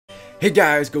Hey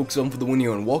guys, GoXome for the win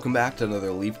here, and welcome back to another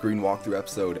LeafGreen walkthrough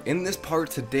episode. In this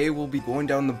part today, we'll be going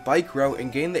down the bike route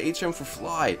and gain the HM for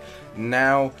Fly.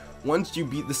 Now, once you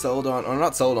beat the Celadon, or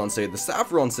not Celadon City, the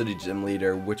Saffron City gym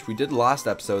leader, which we did last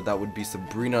episode, that would be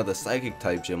Sabrina, the psychic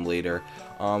type gym leader.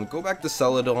 Go back to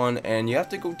Celadon, and you have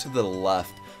to go to the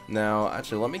left. Now,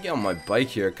 actually, let me get on my bike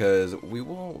here, because we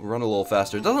will run a little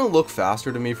faster. It doesn't look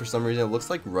faster to me for some reason. It looks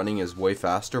like running is way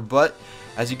faster, but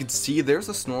as you can see, there's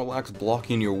a Snorlax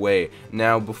blocking your way.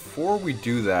 Now, before we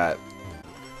do that,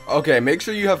 okay, make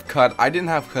sure you have Cut. I didn't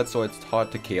have Cut, so it's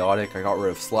taught to Chaotic. I got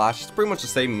rid of Slash. It's pretty much the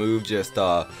same move, just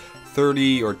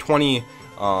 30 or 20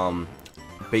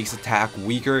 base attack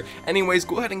weaker. Anyways,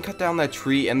 go ahead and cut down that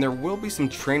tree, and there will be some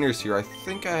trainers here. I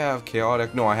think I have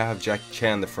Chaotic. No, I have Jackie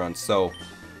Chan in the front, so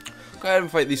go ahead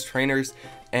and fight these trainers,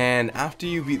 and after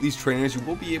you beat these trainers, you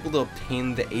will be able to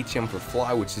obtain the HM for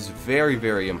Fly, which is very,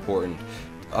 very important.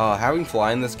 Having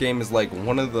Fly in this game is like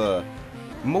one of the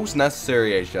most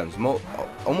necessary HMs.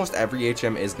 Almost every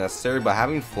HM is necessary, but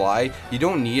having Fly, you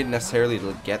don't need it necessarily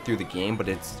to get through the game, but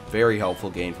it's very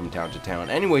helpful gain from town to town.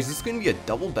 Anyways, this is going to be a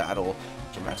double battle,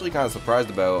 which I'm actually kind of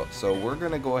surprised about, so we're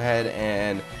going to go ahead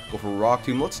and go for Rock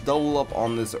Tomb. Let's double up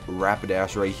on this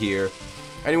Rapidash right here.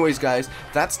 Anyways, guys,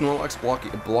 that's Snorlax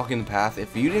blocking the path.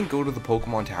 If you didn't go to the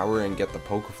Pokemon Tower and get the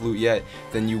Pokeflute yet,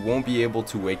 then you won't be able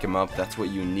to wake him up. That's what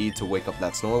you need to wake up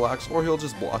that Snorlax, or he'll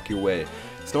just block your way.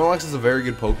 Snorlax is a very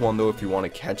good Pokemon, though, if you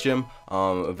want to catch him.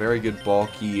 A very good,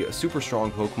 bulky, super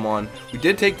strong Pokemon. We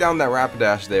did take down that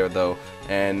Rapidash there, though,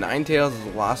 and Ninetales is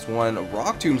the last one.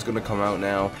 Rock Tomb's going to come out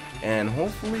now, and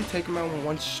hopefully take him out in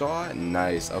one shot.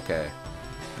 Nice, okay.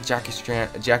 Jackie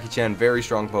Chan, very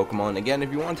strong Pokemon. Again,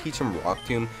 if you want to teach him Rock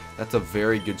Tomb, that's a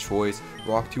very good choice.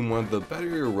 Rock Tomb, one of the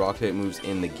better rock type moves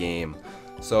in the game.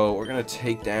 So we're going to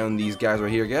take down these guys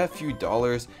right here, get a few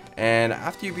dollars, and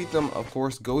after you beat them, of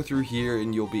course, go through here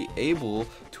and you'll be able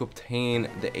to obtain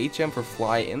the HM for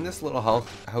Fly in this little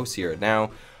house here. Now,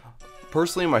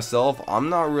 personally myself, I'm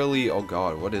not really, oh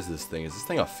god, what is this thing? Is this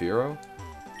thing a Fearow?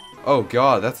 Oh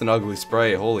god, that's an ugly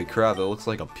spray. Holy crap, it looks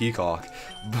like a peacock.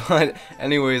 But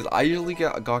anyways, I usually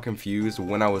got confused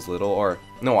when I was little, or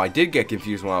no, I did get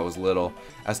confused when I was little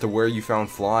as to where you found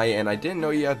Fly, and I didn't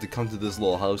know you had to come to this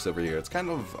little house over here. It's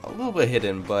kind of a little bit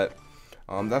hidden, but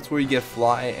that's where you get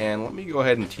Fly, and let me go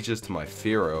ahead and teach this to my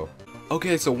Fearow.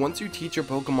 Okay, so once you teach your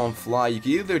Pokemon Fly, you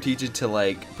can either teach it to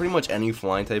like pretty much any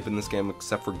flying type in this game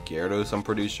except for Gyarados, I'm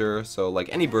pretty sure. So like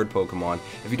any bird Pokemon.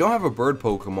 If you don't have a bird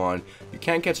Pokemon, you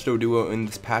can't catch Doduo in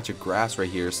this patch of grass right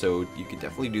here, so you can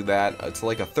definitely do that. It's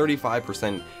like a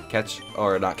 35% catch,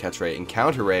 or not catch rate,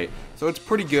 encounter rate, so it's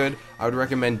pretty good. I would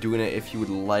recommend doing it if you would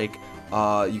like.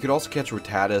 You could also catch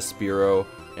Rattata, Spearow,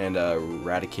 and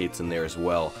Raticates in there as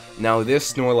well. Now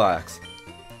this Snorlax,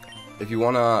 if you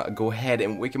want to go ahead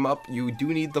and wake him up, you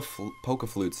do need the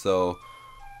Pokeflute, so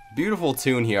beautiful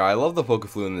tune here. I love the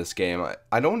Pokeflute in this game.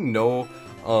 I don't know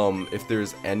if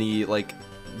there's any, like,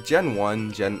 Gen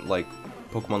 1, like,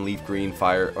 Pokemon Leaf Green,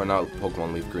 Fire, or not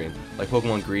Pokemon Leaf Green, like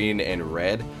Pokemon Green and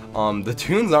Red. The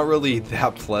tune's not really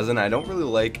that pleasant. I don't really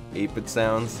like 8-bit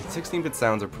sounds. 16-bit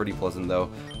sounds are pretty pleasant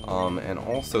though. And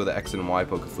also the X and Y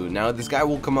Pokeflute. Now this guy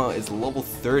will come out as level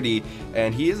 30,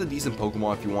 and he is a decent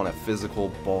Pokemon if you want a physical,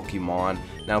 bulky Mon.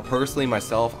 Now personally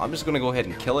myself, I'm just gonna go ahead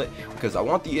and kill it because I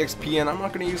want the XP, and I'm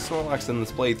not gonna use Snorlax in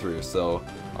this playthrough. So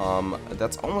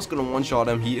that's almost gonna one-shot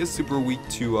him. He is super weak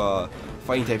to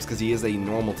fighting types because he is a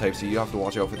normal type, so you have to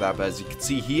watch out for that. But as you can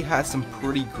see, he has some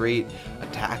pretty great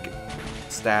attack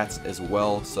stats as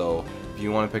well, so if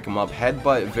you want to pick him up,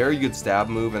 Headbutt, very good stab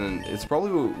move, and it's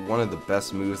probably one of the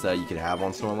best moves that you could have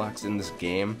on Snorlax in this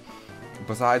game.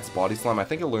 Besides Body Slam, I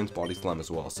think it learns Body Slam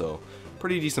as well, so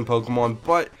pretty decent Pokemon.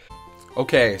 But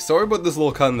okay, sorry about this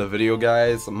little cut in the video,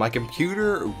 guys. My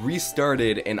computer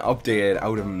restarted and updated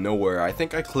out of nowhere. I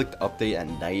think I clicked update at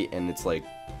night, and it's like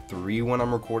 3 when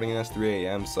I'm recording this, 3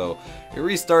 AM, so it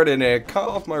restarted and it cut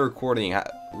off my recording.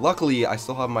 Luckily, I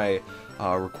still have my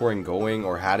recording going,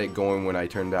 or had it going when I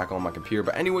turned back on my computer.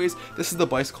 But anyways, this is the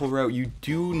bicycle route. You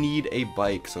do need a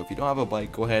bike, so if you don't have a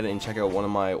bike, go ahead and check out one of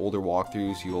my older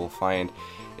walkthroughs. You'll find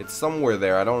it's somewhere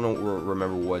there. I don't know,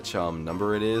 remember which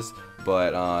number it is,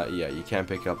 but yeah, you can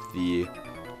pick up the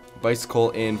bicycle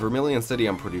in Vermilion City,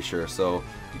 I'm pretty sure, so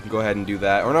you can go ahead and do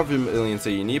that. Or not Vermilion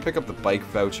City, you need to pick up the bike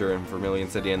voucher in Vermilion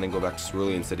City and then go back to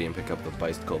Cerulean City and pick up the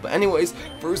bicycle. But anyways,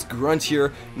 first grunt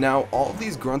here. Now all of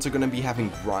these grunts are going to be having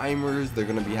Grimers, they're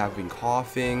going to be having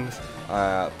Coughings,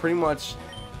 pretty much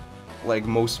like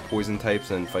most poison types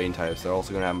and fighting types. They're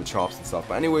also going to have Machops and stuff.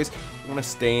 But anyways, I want to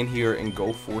stay in here and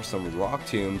go for some Rock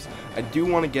Tombs. I do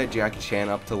want to get Jackie Chan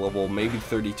up to level maybe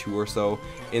 32 or so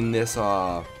in this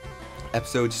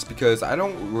episode just because I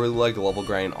don't really like level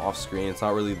grind off screen. It's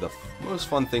not really the most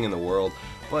fun thing in the world,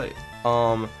 but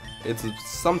it's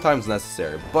sometimes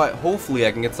necessary. But hopefully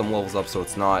I can get some levels up so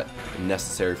it's not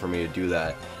necessary for me to do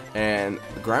that. And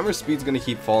Grimer's speed's gonna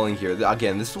keep falling here.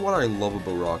 Again, this is what I love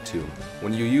about Rock Tomb.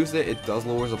 When you use it, it does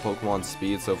lower the Pokemon's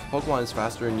speed. So if a Pokemon is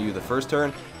faster than you the first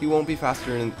turn, he won't be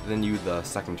faster than you the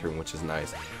second turn, which is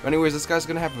nice. But anyways, this guy's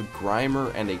gonna have a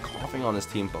Grimer and a Coughing on his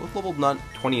team, both leveled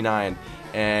 29.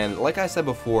 And like I said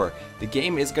before, the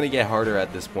game is gonna get harder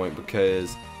at this point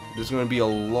because there's going to be a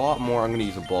lot more. I'm going to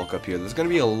use a bulk up here. There's going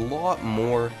to be a lot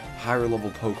more higher level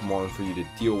Pokemon for you to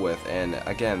deal with. And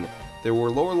again, there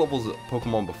were lower levels of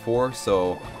Pokemon before,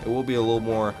 so it will be a little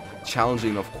more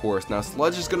challenging, of course. Now,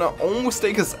 Sludge is going to almost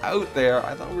take us out there.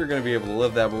 I thought we were going to be able to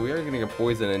live that, but we are going to get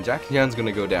poisoned, and Jackie Chan's going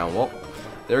to go down. Well,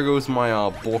 there goes my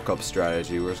bulk up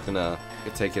strategy. We're just going to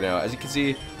get taken out. As you can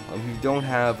see, if you don't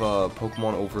have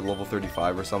Pokemon over level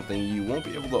 35 or something, you won't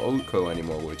be able to OHKO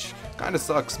anymore, which kind of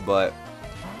sucks, but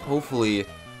hopefully,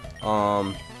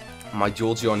 my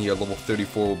Jolteon here, level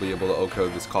 34, will be able to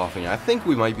OHKO this Coughing. I think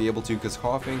we might be able to, because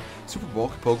Coughing, super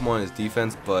bulky Pokemon, his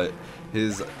defense, but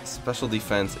his special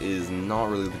defense is not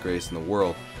really the greatest in the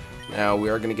world. Now, we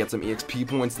are going to get some EXP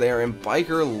points there, and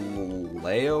Biker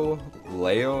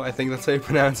Leo, I think that's how you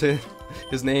pronounce it,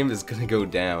 his name is going to go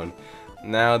down.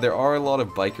 Now, there are a lot of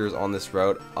Bikers on this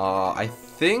route. I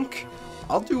think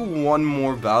I'll do one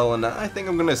more battle, and I think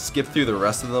I'm going to skip through the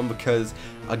rest of them because,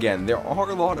 again, there are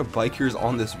a lot of Bikers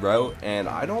on this route, and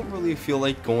I don't really feel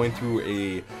like going through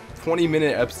a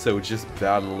 20-minute episode just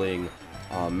battling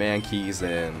Mankeys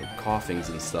and Coughings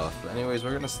and stuff. But anyways,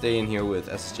 we're going to stay in here with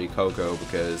SSJ Coco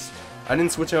because I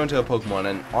didn't switch out into a Pokemon,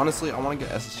 and honestly, I want to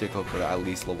get SSJ Coco to at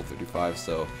least level 35,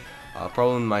 so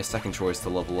probably my second choice to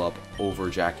level up over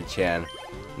Jackie Chan.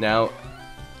 Now,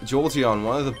 Jolteon,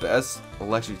 one of the best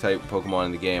electric type Pokemon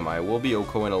in the game. I will be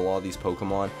OHKOing a lot of these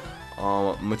Pokemon.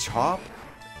 Machop,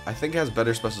 I think, has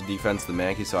better special defense than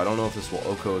Mankey, so I don't know if this will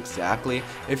OHKO exactly.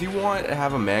 If you want to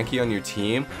have a Mankey on your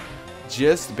team,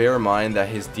 just bear in mind that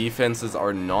his defenses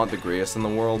are not the greatest in the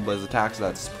world, but his attacks,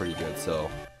 that's pretty good. So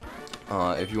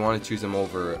if you want to choose him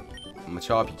over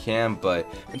Machop, you can, but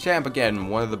Machamp, again,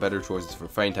 one of the better choices for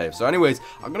fighting type. So anyways,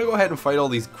 I'm going to go ahead and fight all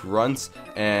these grunts,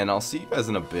 and I'll see you guys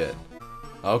in a bit.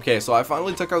 Okay, so I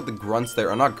finally took out the grunts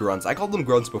there, or not grunts, I called them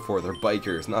grunts before, they're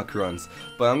bikers, not grunts.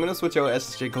 But I'm going to switch out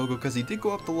SSJ Coco because he did go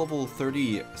up to level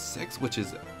 36, which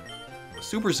is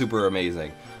super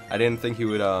amazing. I didn't think he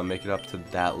would make it up to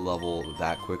that level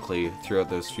that quickly throughout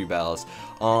those few battles.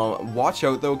 Watch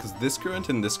out though, because this grunt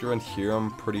and this grunt here, I'm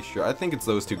pretty sure, I think it's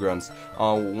those two grunts.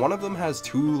 One of them has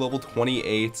 2 level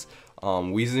 28s.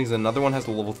 Weezings, another one has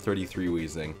a level 33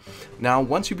 Weezing. Now,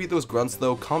 once you beat those grunts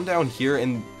though, come down here,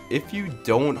 and if you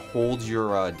don't hold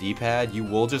your D-pad, you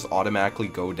will just automatically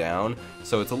go down.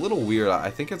 So it's a little weird. I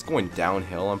think it's going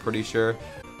downhill, I'm pretty sure.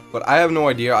 But I have no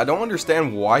idea. I don't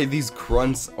understand why these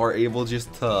grunts are able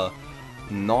just to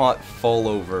not fall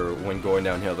over when going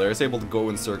downhill. They're just able to go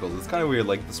in circles. It's kind of weird,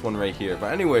 like this one right here.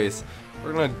 But anyways,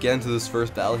 we're going to get into this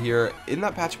first battle here. In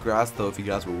that patch of grass, though, if you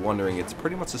guys were wondering, it's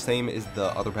pretty much the same as the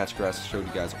other patch of grass I showed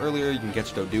you guys earlier. You can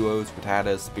get Duos,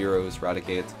 Rattatas, Spearows,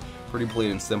 Raticates. Pretty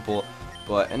plain and simple.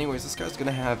 But anyways, this guy's going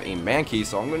to have a Mankey,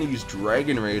 so I'm going to use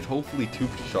Dragon Rage, hopefully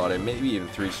 2-shot him, maybe even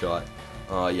 3-shot.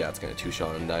 Yeah, it's going to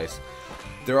 2-shot him, nice.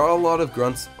 There are a lot of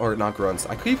grunts, or not grunts,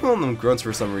 I keep calling them grunts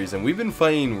for some reason. We've been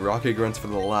fighting rocket grunts for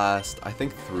the last, I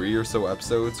think, 3 or so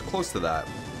episodes, close to that.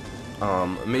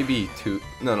 Maybe 2,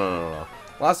 no.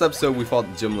 Last episode we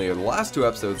fought Gym Leader. The last 2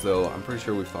 episodes, though, I'm pretty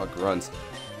sure we fought grunts.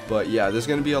 But yeah, there's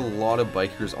going to be a lot of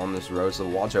bikers on this road, so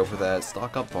watch out for that.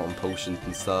 Stock up on potions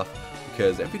and stuff,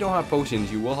 because if you don't have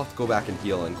potions, you will have to go back and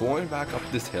heal, and going back up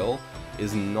this hill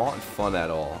is not fun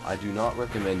at all. I do not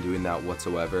recommend doing that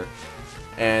whatsoever.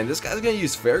 And this guy's going to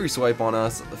use Fairy Swipe on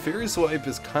us. The Fairy Swipe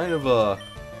is kind of a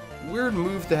weird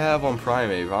move to have on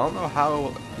Primeape. I don't know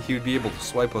how he would be able to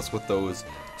swipe us with those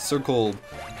circled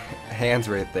hands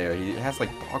right there. He has like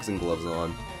boxing gloves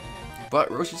on.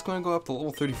 But Roshi's going to go up to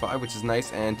level 35, which is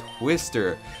nice, and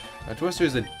Twister. Now, Twister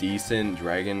is a decent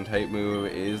dragon type move.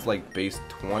 It is like base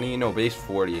 20, no, base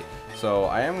 40. So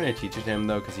I am going to teach it to him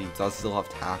though, because he does still have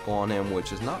tackle on him,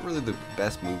 which is not really the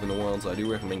best move in the world, so I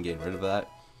do recommend getting rid of that.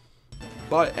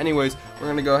 But anyways, we're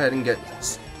going to go ahead and get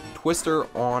Twister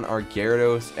on our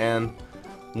Gyarados, and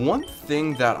one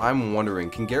thing that I'm wondering,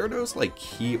 can Gyarados like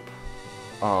keep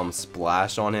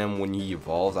Splash on him when he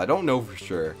evolves? I don't know for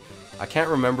sure. I can't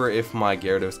remember if my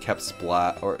Gyarados kept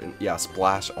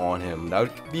Splash on him. That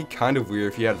would be kind of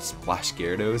weird if you had a Splash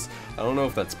Gyarados. I don't know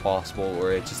if that's possible,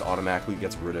 or it just automatically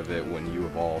gets rid of it when you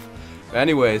evolve.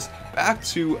 Anyways, back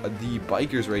to the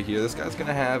bikers right here. This guy's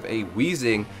gonna have a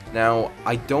Weezing. Now,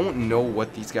 I don't know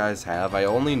what these guys have. I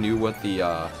only knew what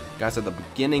the guys at the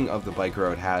beginning of the bike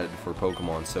route had for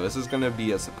Pokemon, so this is gonna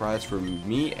be a surprise for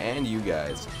me and you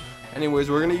guys. Anyways,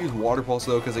 we're gonna use Water Pulse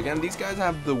though, because again, these guys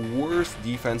have the worst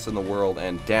defense in the world,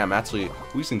 and damn, actually,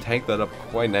 we can tank that up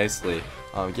quite nicely.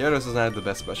 Gyarados doesn't have the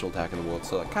best special attack in the world,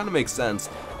 so that kind of makes sense,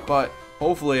 but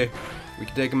hopefully we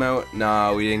can take him out.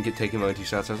 Nah, we didn't take him out in 2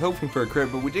 shots. I was hoping for a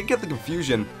crit, but we did get the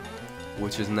confusion,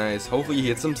 which is nice. Hopefully he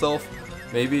hits himself.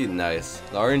 Maybe? Nice.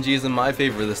 The RNG is in my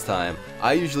favor this time.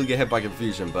 I usually get hit by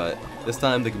confusion, but this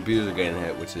time the computers are getting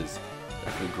hit, which is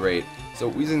definitely great.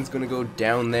 So Weezing's gonna go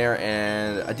down there,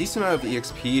 and a decent amount of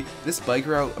EXP. This bike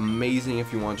route, amazing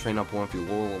if you want to train up one of your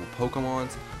lower level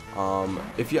Pokemons.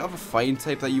 If you have a fighting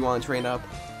type that you want to train up,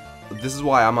 this is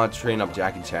why I'm not training up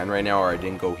Jackie Chan right now, or I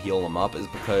didn't go heal him up, is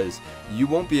because you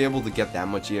won't be able to get that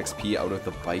much EXP out of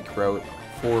the bike route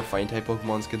for fighting type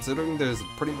Pokemons, considering there's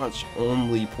pretty much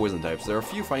only poison types. There are a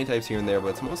few fighting types here and there, but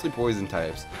it's mostly poison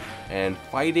types, and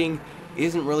fighting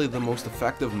isn't really the most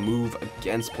effective move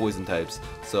against poison types,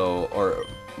 so, or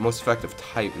most effective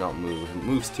type, not move,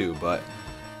 moves too, but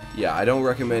yeah, I don't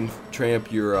recommend training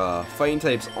up your fighting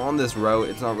types on this route.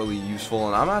 It's not really useful,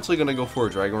 and I'm actually going to go for a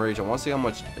Dragon Rage. I want to see how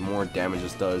much more damage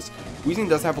this does. Weezing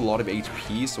does have a lot of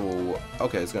HP, so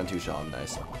okay, it's going to 2-shot him,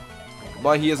 nice.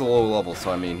 But he is a low level,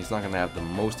 so I mean, he's not going to have the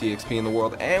most EXP in the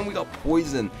world, and we got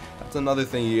Poison. That's another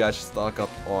thing you guys should stock up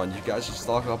on. You guys should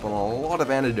stock up on a lot of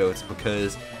antidotes,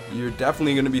 because you're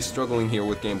definitely going to be struggling here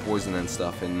with getting Poison and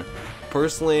stuff, and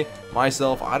personally,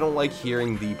 myself, I don't like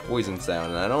hearing the poison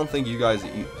sound, and I don't think you guys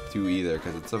do either,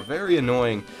 because it's a very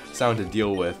annoying sound to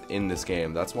deal with in this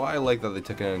game. That's why I like that they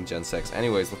took it in Gen 6.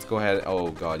 Anyways, let's go ahead.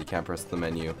 Oh god, you can't press the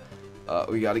menu.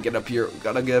 We gotta get up here. We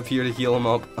gotta get up here to heal him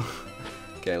up.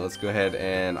 Okay, let's go ahead,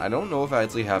 and I don't know if I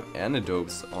actually have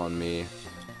antidotes on me.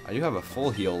 I do have a full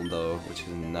heal though, which is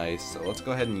nice, so let's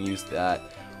go ahead and use that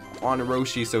on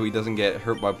Roshi so he doesn't get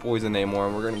hurt by poison anymore,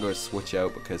 and we're gonna go switch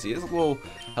out because he is low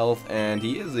health and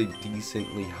he is a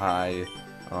decently high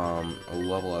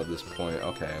level at this point.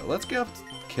 Okay, let's get up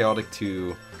Chaotic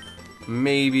to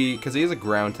maybe, because he is a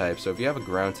ground type, so if you have a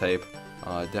ground type,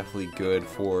 definitely good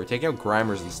for taking out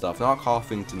Grimers and stuff, not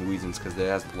Coughings and Weezings because it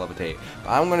has Levitate.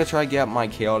 But I'm gonna try to get my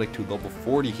Chaotic to level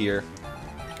 40 here,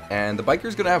 and the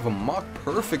biker's gonna have a Muck,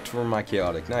 perfect for my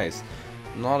Chaotic, nice.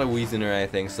 Not a Weezing or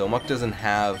anything, so Muck doesn't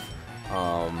have,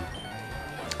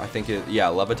 I think yeah,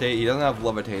 Levitate. He doesn't have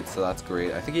Levitate, so that's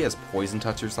great. I think he has Poison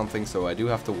Touch or something, so I do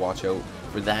have to watch out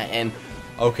for that. And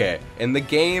okay, in the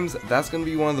games, that's going to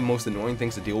be one of the most annoying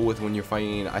things to deal with when you're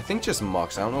fighting, I think, just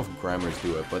Mucks. I don't know if Grimers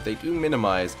do it, but they do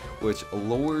minimize, which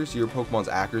lowers your Pokemon's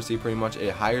accuracy pretty much.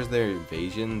 It higher their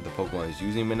evasion, the Pokemon is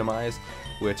using minimize,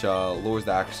 which lowers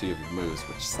the accuracy of your moves,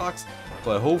 which sucks.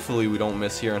 But hopefully we don't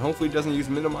miss here, and hopefully it doesn't use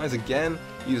minimize again.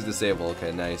 Use disable.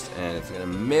 Okay, nice. And it's going to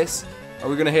miss. Are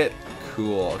we going to hit?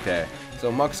 Cool, okay.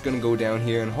 So Muck's going to go down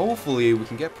here, and hopefully we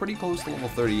can get pretty close to level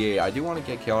 38. I do want to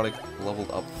get Chaotic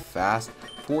leveled up fast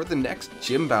for the next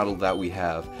gym battle that we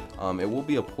have. It will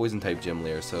be a poison type gym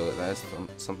leader, so that's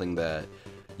something that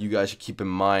you guys should keep in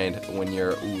mind when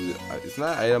you're... Ooh, it's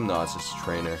not item? No, it's just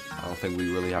trainer. I don't think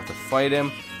we really have to fight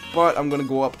him, but I'm going to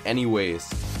go up anyways.